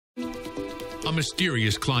A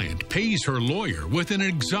mysterious client pays her lawyer with an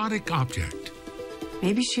exotic object.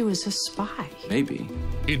 Maybe she was a spy. Maybe.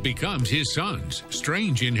 It becomes his son's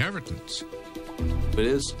strange inheritance. It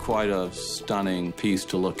is quite a stunning piece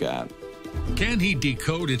to look at. Can he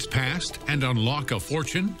decode its past and unlock a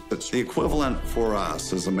fortune? It's the equivalent for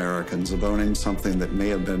us as Americans of owning something that may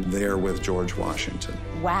have been there with George Washington.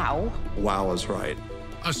 Wow. Wow is right.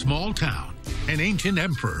 A small town, an ancient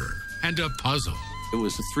emperor, and a puzzle. It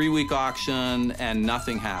was a 3-week auction, and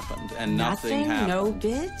nothing happened, and nothing happened. No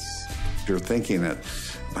bids? You're thinking that,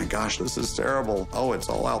 my gosh, this is terrible. Oh, it's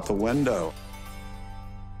all out the window.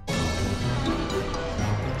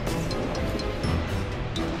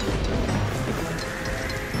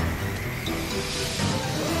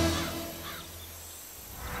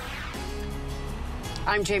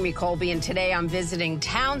 I'm Jamie Colby, and today I'm visiting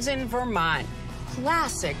Townsend, Vermont.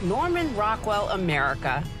 Classic Norman Rockwell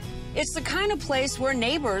America. It's the kind of place where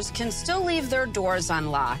neighbors can still leave their doors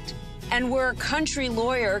unlocked, and where a country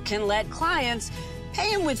lawyer can let clients pay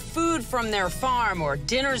him with food from their farm, or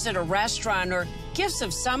dinners at a restaurant, or gifts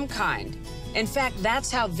of some kind. In fact, that's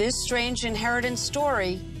how this strange inheritance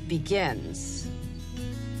story begins.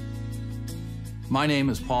 My name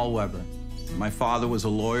is Paul Weber. My father was a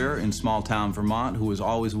lawyer in small-town Vermont who was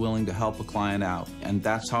always willing to help a client out, and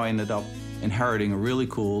that's how I ended up inheriting a really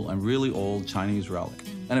cool and really old Chinese relic,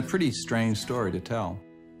 and a pretty strange story to tell.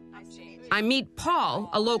 I meet Paul,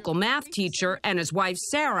 a local math teacher, and his wife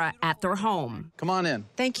Sarah at their home. Come on in.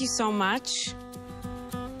 Thank you so much.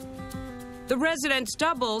 The residence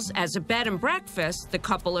doubles as a bed and breakfast the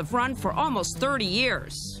couple have run for almost 30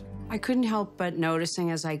 years. I couldn't help but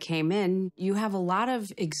noticing as I came in, you have a lot of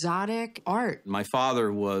exotic art. My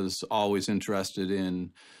father was always interested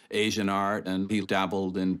in Asian art, and he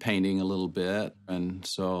dabbled in painting a little bit, and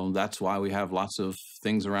so that's why we have lots of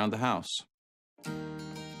things around the house.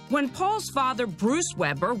 When Paul's father, Bruce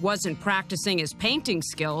Weber, wasn't practicing his painting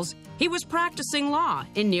skills, he was practicing law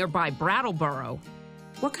in nearby Brattleboro.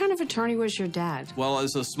 What kind of attorney was your dad? Well,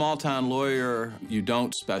 as a small-town lawyer, you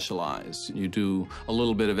don't specialize. You do a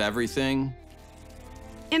little bit of everything.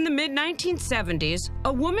 In the mid-1970s,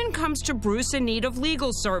 a woman comes to Bruce in need of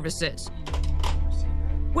legal services.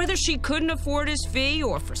 Whether she couldn't afford his fee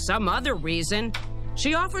or for some other reason,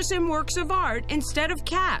 she offers him works of art instead of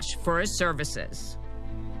cash for his services.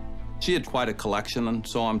 She had quite a collection,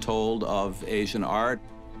 so I'm told, of Asian art,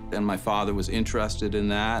 and my father was interested in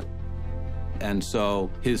that. And so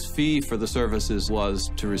his fee for the services was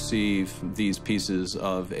to receive these pieces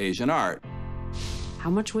of Asian art. How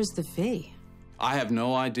much was the fee? I have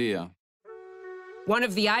no idea. One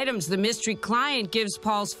of the items the mystery client gives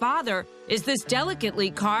Paul's father is this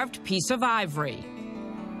delicately carved piece of ivory.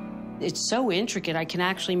 It's so intricate, I can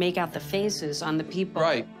actually make out the faces on the people.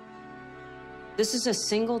 Right. This is a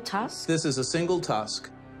single tusk? This is a single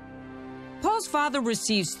tusk. Paul's father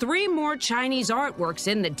receives 3 more Chinese artworks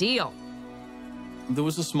in the deal. There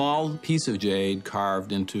was a small piece of jade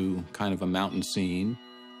carved into kind of a mountain scene.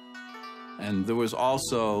 And there was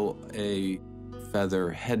also a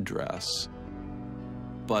feather headdress.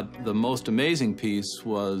 But the most amazing piece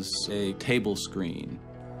was a table screen.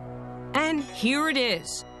 And here it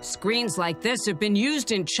is. Screens like this have been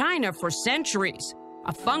used in China for centuries.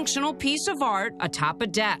 A functional piece of art atop a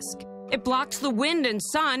desk. It blocks the wind and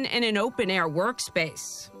sun in an open-air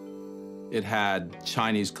workspace. It had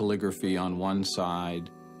Chinese calligraphy on one side,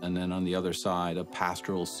 and then on the other side, a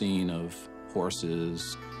pastoral scene of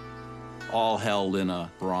horses, all held in a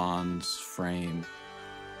bronze frame.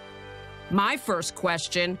 My first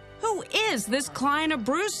question, who is this client of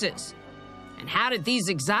Bruce's? And how did these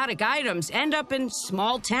exotic items end up in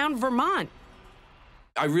small-town Vermont?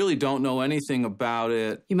 I really don't know anything about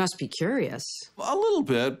it. You must be curious. A little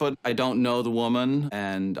bit, but I don't know the woman,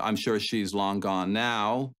 and I'm sure she's long gone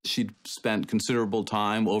now. She'd spent considerable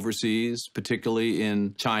time overseas, particularly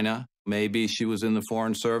in China. Maybe she was in the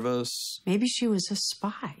Foreign Service. Maybe she was a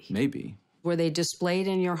spy. Maybe. Were they displayed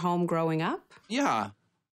in your home growing up? Yeah.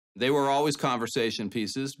 They were always conversation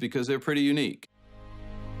pieces because they're pretty unique.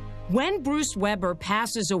 When Bruce Weber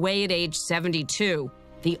passes away at age 72,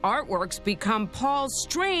 the artworks become Paul's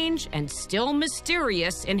strange and still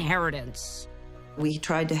mysterious inheritance. We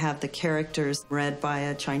tried to have the characters read by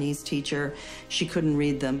a Chinese teacher. She couldn't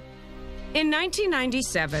read them. In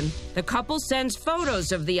 1997, the couple sends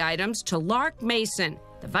photos of the items to Lark Mason,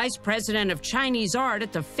 the vice president of Chinese art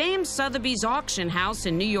at the famed Sotheby's auction house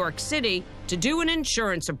in New York City, to do an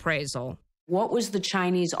insurance appraisal. What was the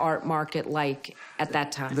Chinese art market like at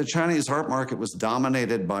that time? The Chinese art market was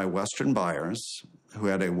dominated by Western buyers who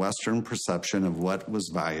had a Western perception of what was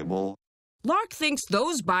valuable. Lark thinks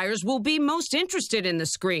those buyers will be most interested in the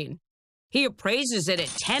screen. He appraises it at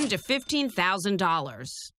 $10,000 to $15,000.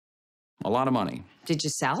 A lot of money. Did you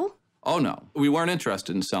sell? Oh, no. We weren't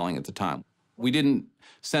interested in selling at the time. We didn't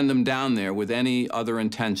send them down there with any other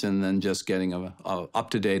intention than just getting a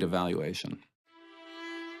up-to-date evaluation.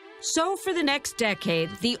 So for the next decade,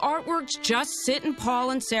 the artworks just sit in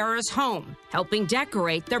Paul and Sarah's home, helping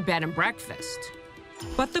decorate their bed and breakfast.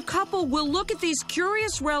 But the couple will look at these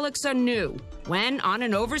curious relics anew when, on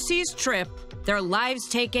an overseas trip, their lives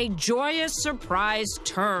take a joyous surprise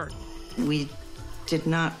turn. We did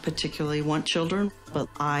not particularly want children, but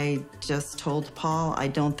I just told Paul, I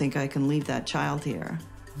don't think I can leave that child here.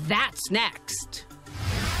 That's next.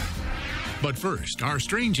 But first, our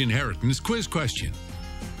strange inheritance quiz question.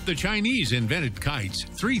 The Chinese invented kites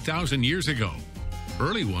 3,000 years ago.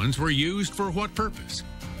 Early ones were used for what purpose?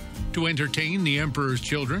 To entertain the emperor's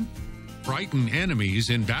children, frighten enemies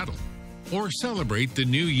in battle, or celebrate the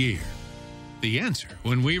new year? The answer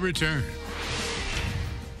when we return.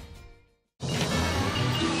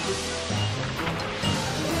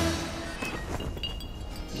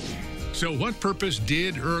 So what purpose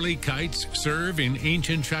did early kites serve in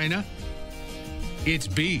ancient China? It's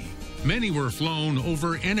B. Many were flown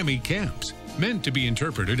over enemy camps, meant to be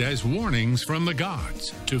interpreted as warnings from the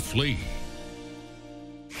gods to flee.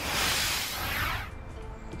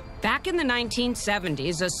 Back in the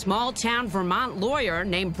 1970s, a small-town Vermont lawyer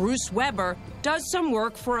named Bruce Weber does some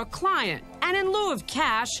work for a client, and in lieu of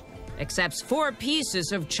cash, accepts 4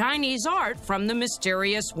 pieces of Chinese art from the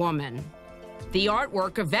mysterious woman. The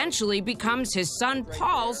artwork eventually becomes his son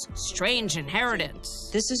Paul's strange inheritance.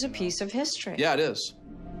 This is a piece of history. Yeah, it is.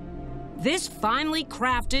 This finely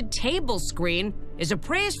crafted table screen is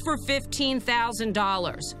appraised for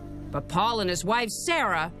 $15,000, but Paul and his wife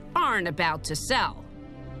Sarah aren't about to sell.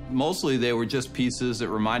 Mostly they were just pieces that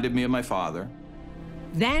reminded me of my father.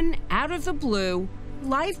 Then, out of the blue,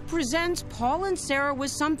 life presents Paul and Sarah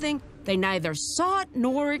with something they neither sought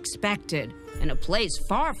nor expected in a place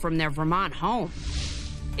far from their Vermont home.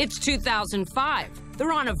 It's 2005.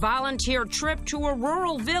 They're on a volunteer trip to a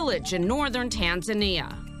rural village in northern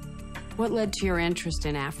Tanzania. What led to your interest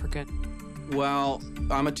in Africa? Well,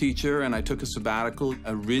 I'm a teacher, and I took a sabbatical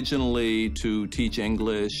originally to teach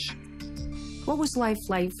English. What was life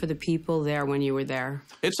like for the people there when you were there?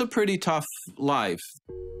 It's a pretty tough life.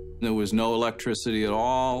 There was no electricity at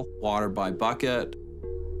all, water by bucket.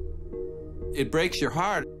 It breaks your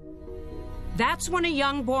heart. That's when a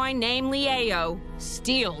young boy named Liao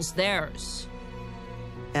steals theirs.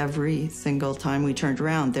 Every single time we turned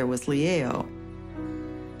around, there was Liao.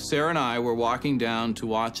 Sarah and I were walking down to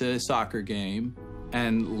watch a soccer game,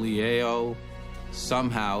 and Liao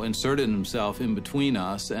somehow inserted himself in between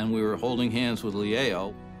us, and we were holding hands with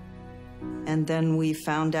Liao. And then we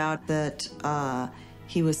found out that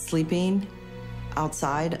he was sleeping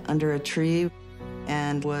outside under a tree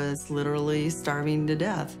and was literally starving to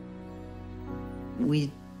death.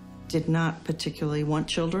 We did not particularly want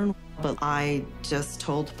children, but I just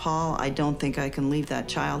told Paul, I don't think I can leave that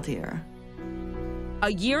child here.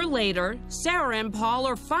 A year later, Sarah and Paul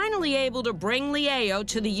are finally able to bring Liao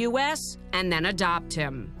to the U.S. and then adopt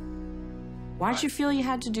him. Why'd you feel you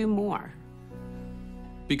had to do more?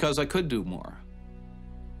 Because I could do more.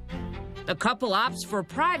 The couple opts for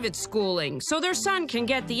private schooling so their son can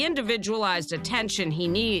get the individualized attention he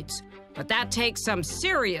needs. But that takes some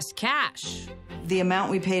serious cash. The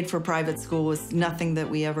amount we paid for private school was nothing that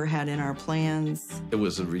we ever had in our plans. It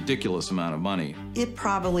was a ridiculous amount of money. It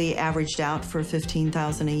probably averaged out for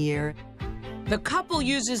 $15,000 a year. The couple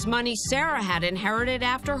uses money Sarah had inherited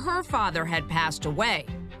after her father had passed away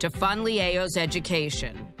to fund Liao's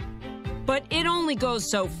education. But it only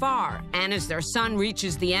goes so far, and as their son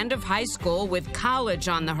reaches the end of high school with college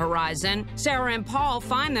on the horizon, Sarah and Paul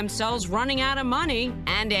find themselves running out of money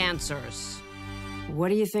and answers. What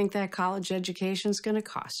do you think that college education's going to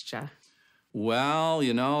cost you? Well,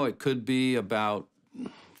 you know, it could be about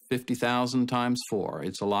 50,000 times 4.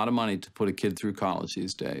 It's a lot of money to put a kid through college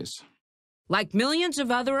these days. Like millions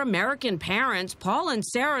of other American parents, Paul and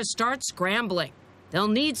Sarah start scrambling. They'll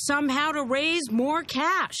need somehow to raise more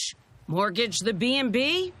cash. Mortgage the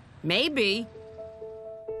B&B? Maybe.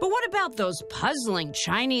 But what about those puzzling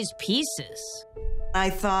Chinese pieces? I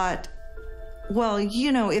thought, well,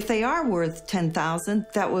 you know, if they are worth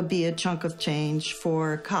 $10,000, that would be a chunk of change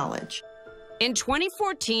for college. In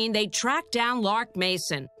 2014, they tracked down Lark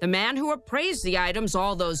Mason, the man who appraised the items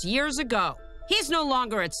all those years ago. He's no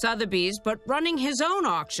longer at Sotheby's, but running his own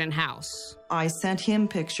auction house. I sent him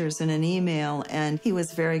pictures in an email, and he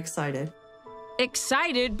was very excited.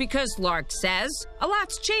 Excited because Lark says a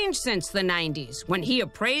lot's changed since the 90s when he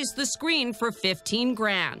appraised the screen for 15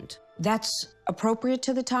 grand. That's appropriate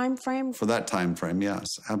to the time frame? For that time frame, yes,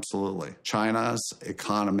 absolutely. China's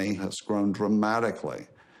economy has grown dramatically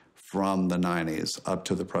from the 90s up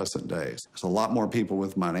to the present days. There's a lot more people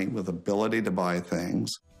with money, with ability to buy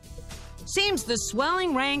things. Seems the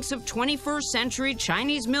swelling ranks of 21st century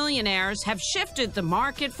Chinese millionaires have shifted the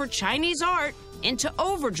market for Chinese art into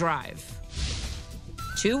overdrive.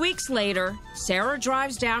 2 weeks later, Sarah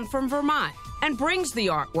drives down from Vermont and brings the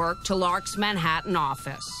artwork to Lark's Manhattan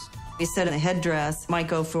office. He said a headdress might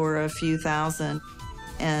go for a few thousand,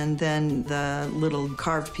 and then the little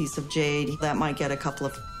carved piece of jade, that might get a couple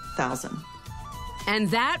of thousand. And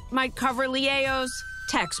that might cover Leo's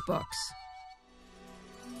textbooks.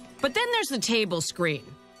 But then there's the table screen.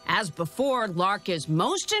 As before, Lark is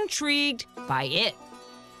most intrigued by it.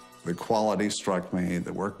 The quality struck me,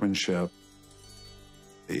 the workmanship,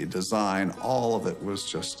 the design, all of it was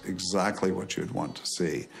just exactly what you'd want to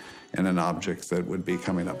see in an object that would be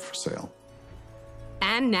coming up for sale.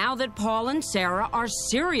 And now that Paul and Sarah are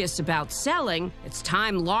serious about selling, it's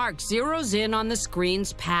time Lark zeroes in on the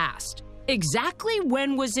screen's past. Exactly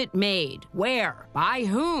when was it made? Where? By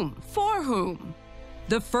whom? For whom?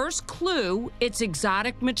 The first clue, its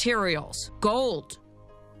exotic materials: gold,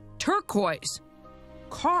 turquoise,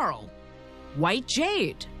 coral, white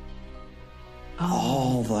jade.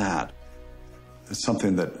 All that is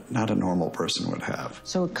something that not a normal person would have.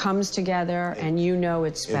 So it comes together and you know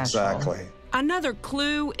it's special. Exactly. Another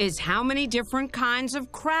clue is how many different kinds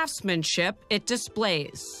of craftsmanship it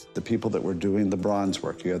displays. The people that were doing the bronze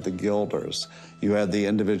work, you had the gilders, you had the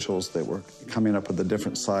individuals that were coming up with the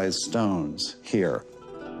different size stones here.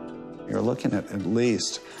 You're looking at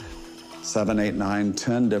least 7, 8, 9,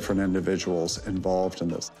 10 different individuals involved in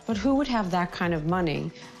this. But who would have that kind of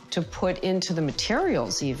money to put into the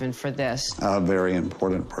materials even for this? A very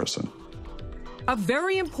important person. A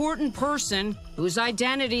very important person whose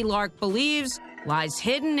identity Lark believes lies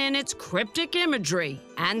hidden in its cryptic imagery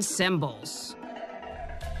and symbols.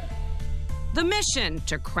 The mission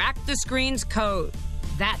to crack the screen's code.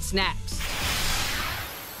 That's next.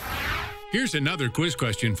 Here's another quiz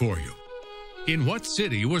question for you. In what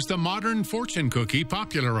city was the modern fortune cookie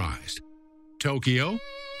popularized? Tokyo,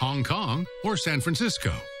 Hong Kong, or San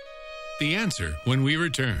Francisco? The answer when we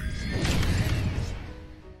return.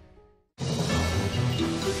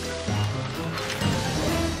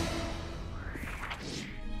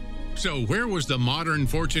 So where was the modern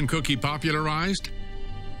fortune cookie popularized?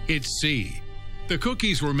 It's C. The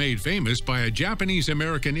cookies were made famous by a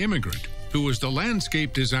Japanese-American immigrant who was the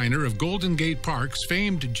landscape designer of Golden Gate Park's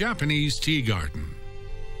famed Japanese tea garden.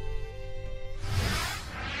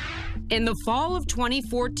 In the fall of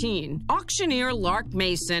 2014, auctioneer Lark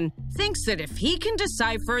Mason thinks that if he can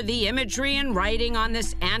decipher the imagery and writing on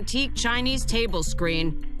this antique Chinese table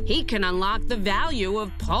screen, he can unlock the value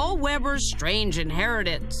of Paul Weber's strange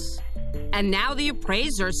inheritance. And now the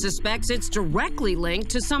appraiser suspects it's directly linked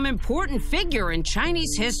to some important figure in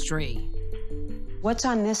Chinese history. What's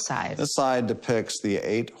on this side? This side depicts the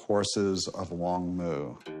 8 horses of Wang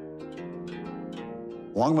Mu.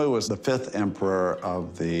 Wang Mu was the 5th emperor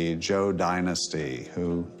of the Zhou dynasty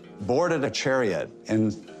who boarded a chariot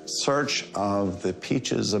in search of the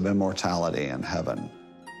peaches of immortality in heaven.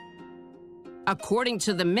 According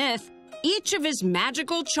to the myth, each of his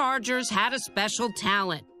magical chargers had a special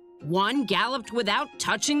talent. One galloped without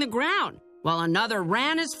touching the ground, while another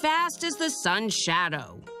ran as fast as the sun's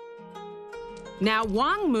shadow. Now,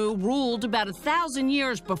 Wang Mu ruled about 1,000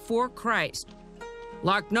 years before Christ.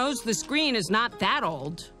 Lark knows the screen is not that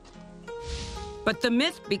old. But the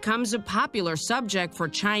myth becomes a popular subject for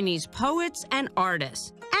Chinese poets and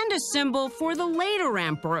artists, and a symbol for the later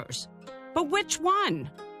emperors. But which one?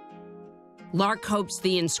 Lark hopes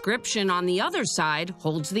the inscription on the other side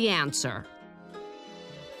holds the answer.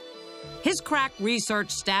 His crack research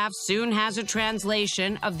staff soon has a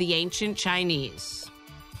translation of the ancient Chinese.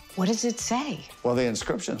 What does it say? Well, the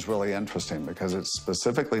inscription's really interesting because it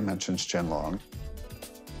specifically mentions Qianlong.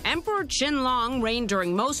 Emperor Qianlong reigned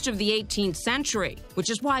during most of the 18th century,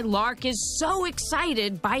 which is why Lark is so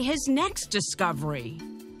excited by his next discovery.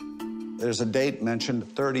 There's a date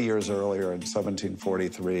mentioned 30 years earlier in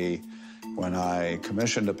 1743 when I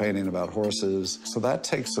commissioned a painting about horses. So that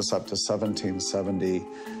takes us up to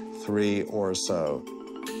 1773 or so.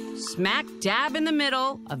 Smack dab in the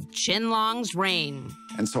middle of Qianlong's reign.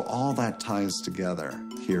 And so all that ties together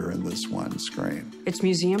here in this one screen. It's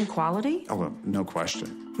museum quality? Oh, well, no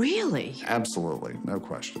question. Really? Absolutely, no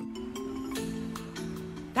question.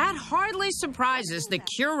 That hardly surprises the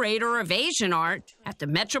curator of Asian art at the the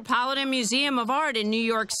Metropolitan Museum of Art in New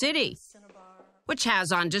York City, which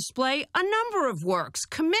has on display a number of works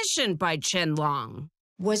commissioned by Qianlong.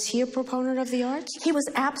 Was he a proponent of the arts? He was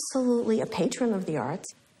absolutely a patron of the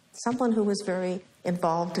arts, someone who was very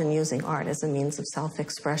involved in using art as a means of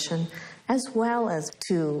self-expression, as well as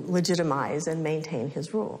to legitimize and maintain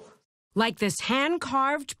his rule. Like this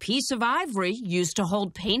hand-carved piece of ivory used to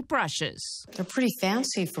hold paintbrushes. They're pretty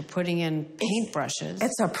fancy for putting in paintbrushes.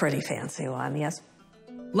 It's a pretty fancy one, yes.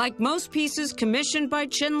 Like most pieces commissioned by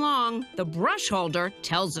Qianlong, the brush holder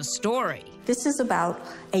tells a story. This is about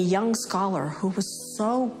a young scholar who was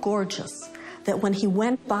so gorgeous that when he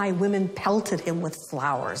went by, women pelted him with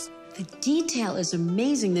flowers. The detail is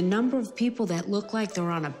amazing. The number of people that look like they're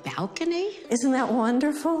on a balcony. Isn't that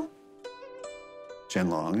wonderful?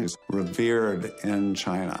 Qianlong is revered in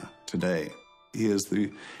China today. He is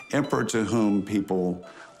the emperor to whom people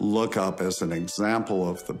look up as an example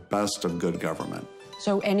of the best of good government.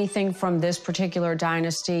 So anything from this particular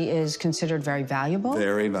dynasty is considered very valuable?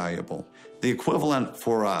 Very valuable. The equivalent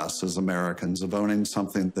for us as Americans of owning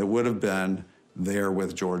something that would have been there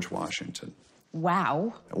with George Washington.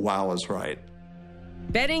 Wow. Wow is right.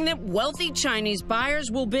 Betting that wealthy Chinese buyers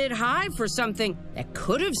will bid high for something that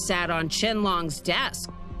could have sat on Qianlong's desk.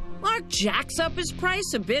 Lark jacks up his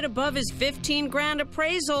price a bit above his 15 grand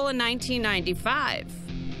appraisal in 1995.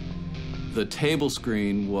 The table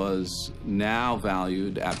screen was now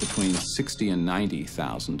valued at between $60,000 and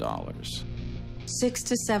 $90,000. 6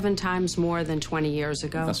 to 7 times more than 20 years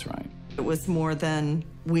ago. That's right. It was more than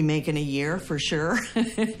we make in a year, for sure,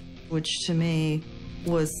 which to me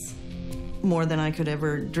was more than I could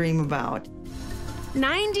ever dream about.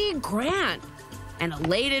 90 grand. And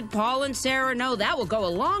elated Paul and Sarah know that will go a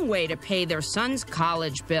long way to pay their son's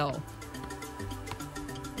college bill.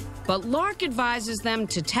 But Lark advises them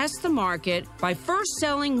to test the market by first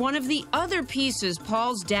selling one of the other pieces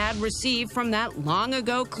Paul's dad received from that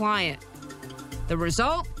long-ago client. The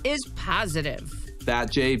result is positive.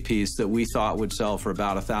 That jade piece that we thought would sell for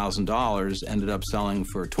about $1,000 ended up selling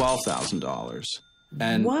for $12,000.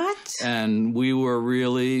 And what? And we were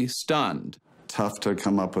really stunned. Tough to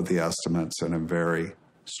come up with the estimates in a very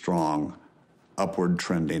strong, upward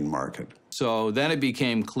trending market. So then it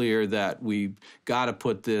became clear that we got to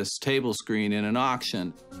put this table screen in an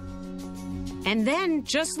auction. And then,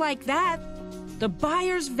 just like that, the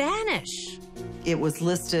buyers vanish. It was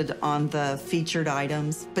listed on the featured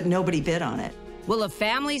items, but nobody bid on it. Will a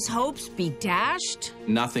family's hopes be dashed?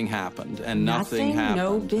 Nothing happened, and nothing happened.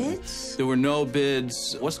 No bids? There were no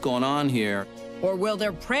bids. What's going on here? Or will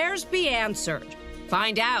their prayers be answered?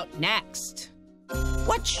 Find out next.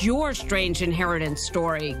 What's your strange inheritance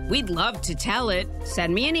story? We'd love to tell it.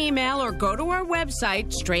 Send me an email or go to our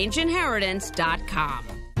website, strangeinheritance.com.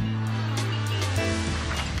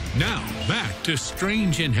 Now, back to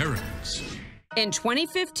Strange Inheritance. In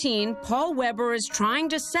 2015, Paul Weber is trying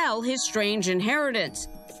to sell his strange inheritance,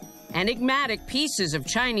 enigmatic pieces of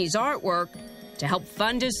Chinese artwork, to help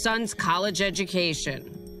fund his son's college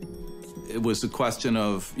education. It was a question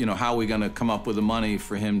of, how are we going to come up with the money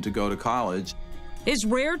for him to go to college? His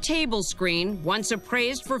rare table screen, once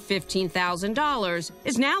appraised for $15,000,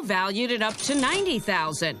 is now valued at up to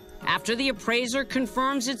 $90,000 after the appraiser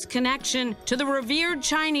confirms its connection to the revered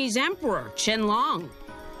Chinese emperor, Qianlong.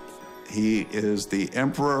 He is the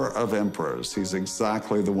emperor of emperors. He's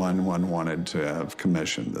exactly the one wanted to have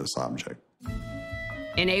commissioned this object.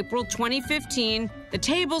 In April 2015, the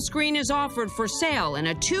table screen is offered for sale in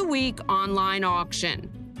a 2-week online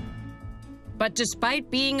auction. But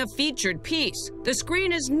despite being a featured piece, the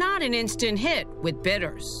screen is not an instant hit with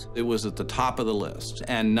bidders. It was at the top of the list,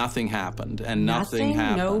 and nothing happened, and nothing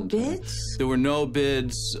happened. No bids? There were no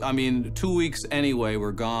bids. 2 weeks anyway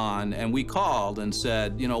were gone, and we called and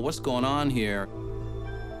said, what's going on here?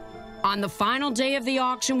 On the final day of the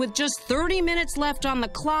auction, with just 30 minutes left on the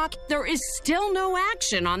clock, there is still no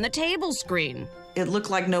action on the table screen. It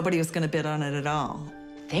looked like nobody was going to bid on it at all.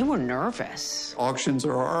 They were nervous. Auctions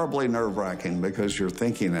are horribly nerve-wracking because you're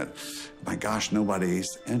thinking that, my gosh,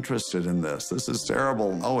 nobody's interested in this. This is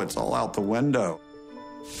terrible. Oh, it's all out the window.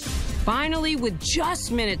 Finally, with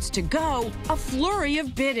just minutes to go, a flurry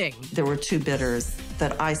of bidding. There were 2 bidders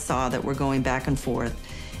that I saw that were going back and forth,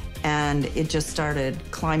 and it just started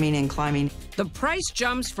climbing and climbing. The price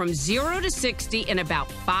jumps from 0 to 60 in about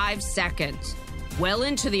 5 seconds, well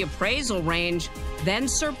into the appraisal range, then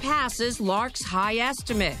surpasses Lark's high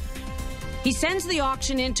estimate. He sends the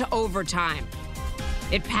auction into overtime.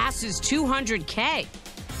 It passes $200K.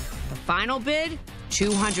 The final bid,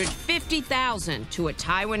 $250,000 to a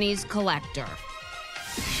Taiwanese collector.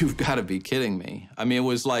 You've got to be kidding me. It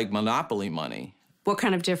was like Monopoly money. What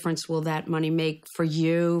kind of difference will that money make for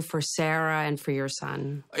you, for Sarah, and for your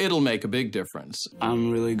son? It'll make a big difference.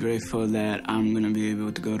 I'm really grateful that I'm going to be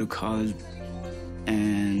able to go to college,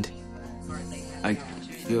 and I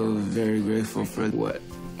feel very grateful for what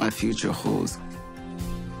my future holds.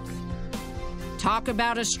 Talk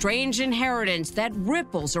about a strange inheritance that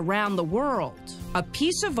ripples around the world. A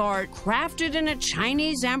piece of art crafted in a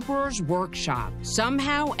Chinese emperor's workshop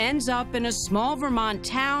somehow ends up in a small Vermont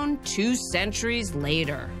town 2 centuries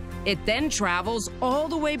later. It then travels all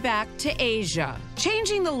the way back to Asia,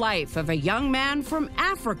 changing the life of a young man from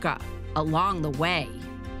Africa along the way.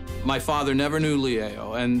 My father never knew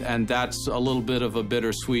Leo, and that's a little bit of a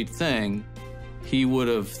bittersweet thing. He would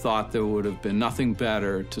have thought there would have been nothing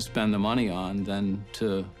better to spend the money on than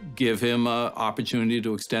to give him an opportunity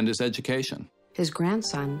to extend his education. His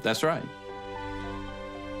grandson. That's right.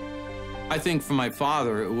 I think for my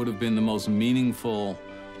father, it would have been the most meaningful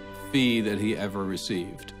fee that he ever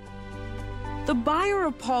received. The buyer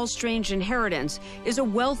of Paul's strange inheritance is a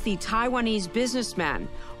wealthy Taiwanese businessman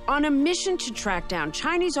on a mission to track down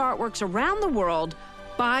Chinese artworks around the world,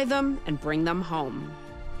 buy them, and bring them home.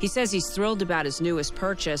 He says he's thrilled about his newest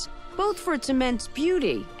purchase, both for its immense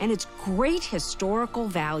beauty and its great historical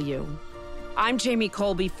value. I'm Jamie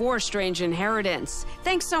Colby for Strange Inheritance.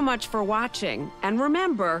 Thanks so much for watching. And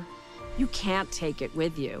remember, you can't take it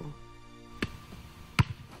with you.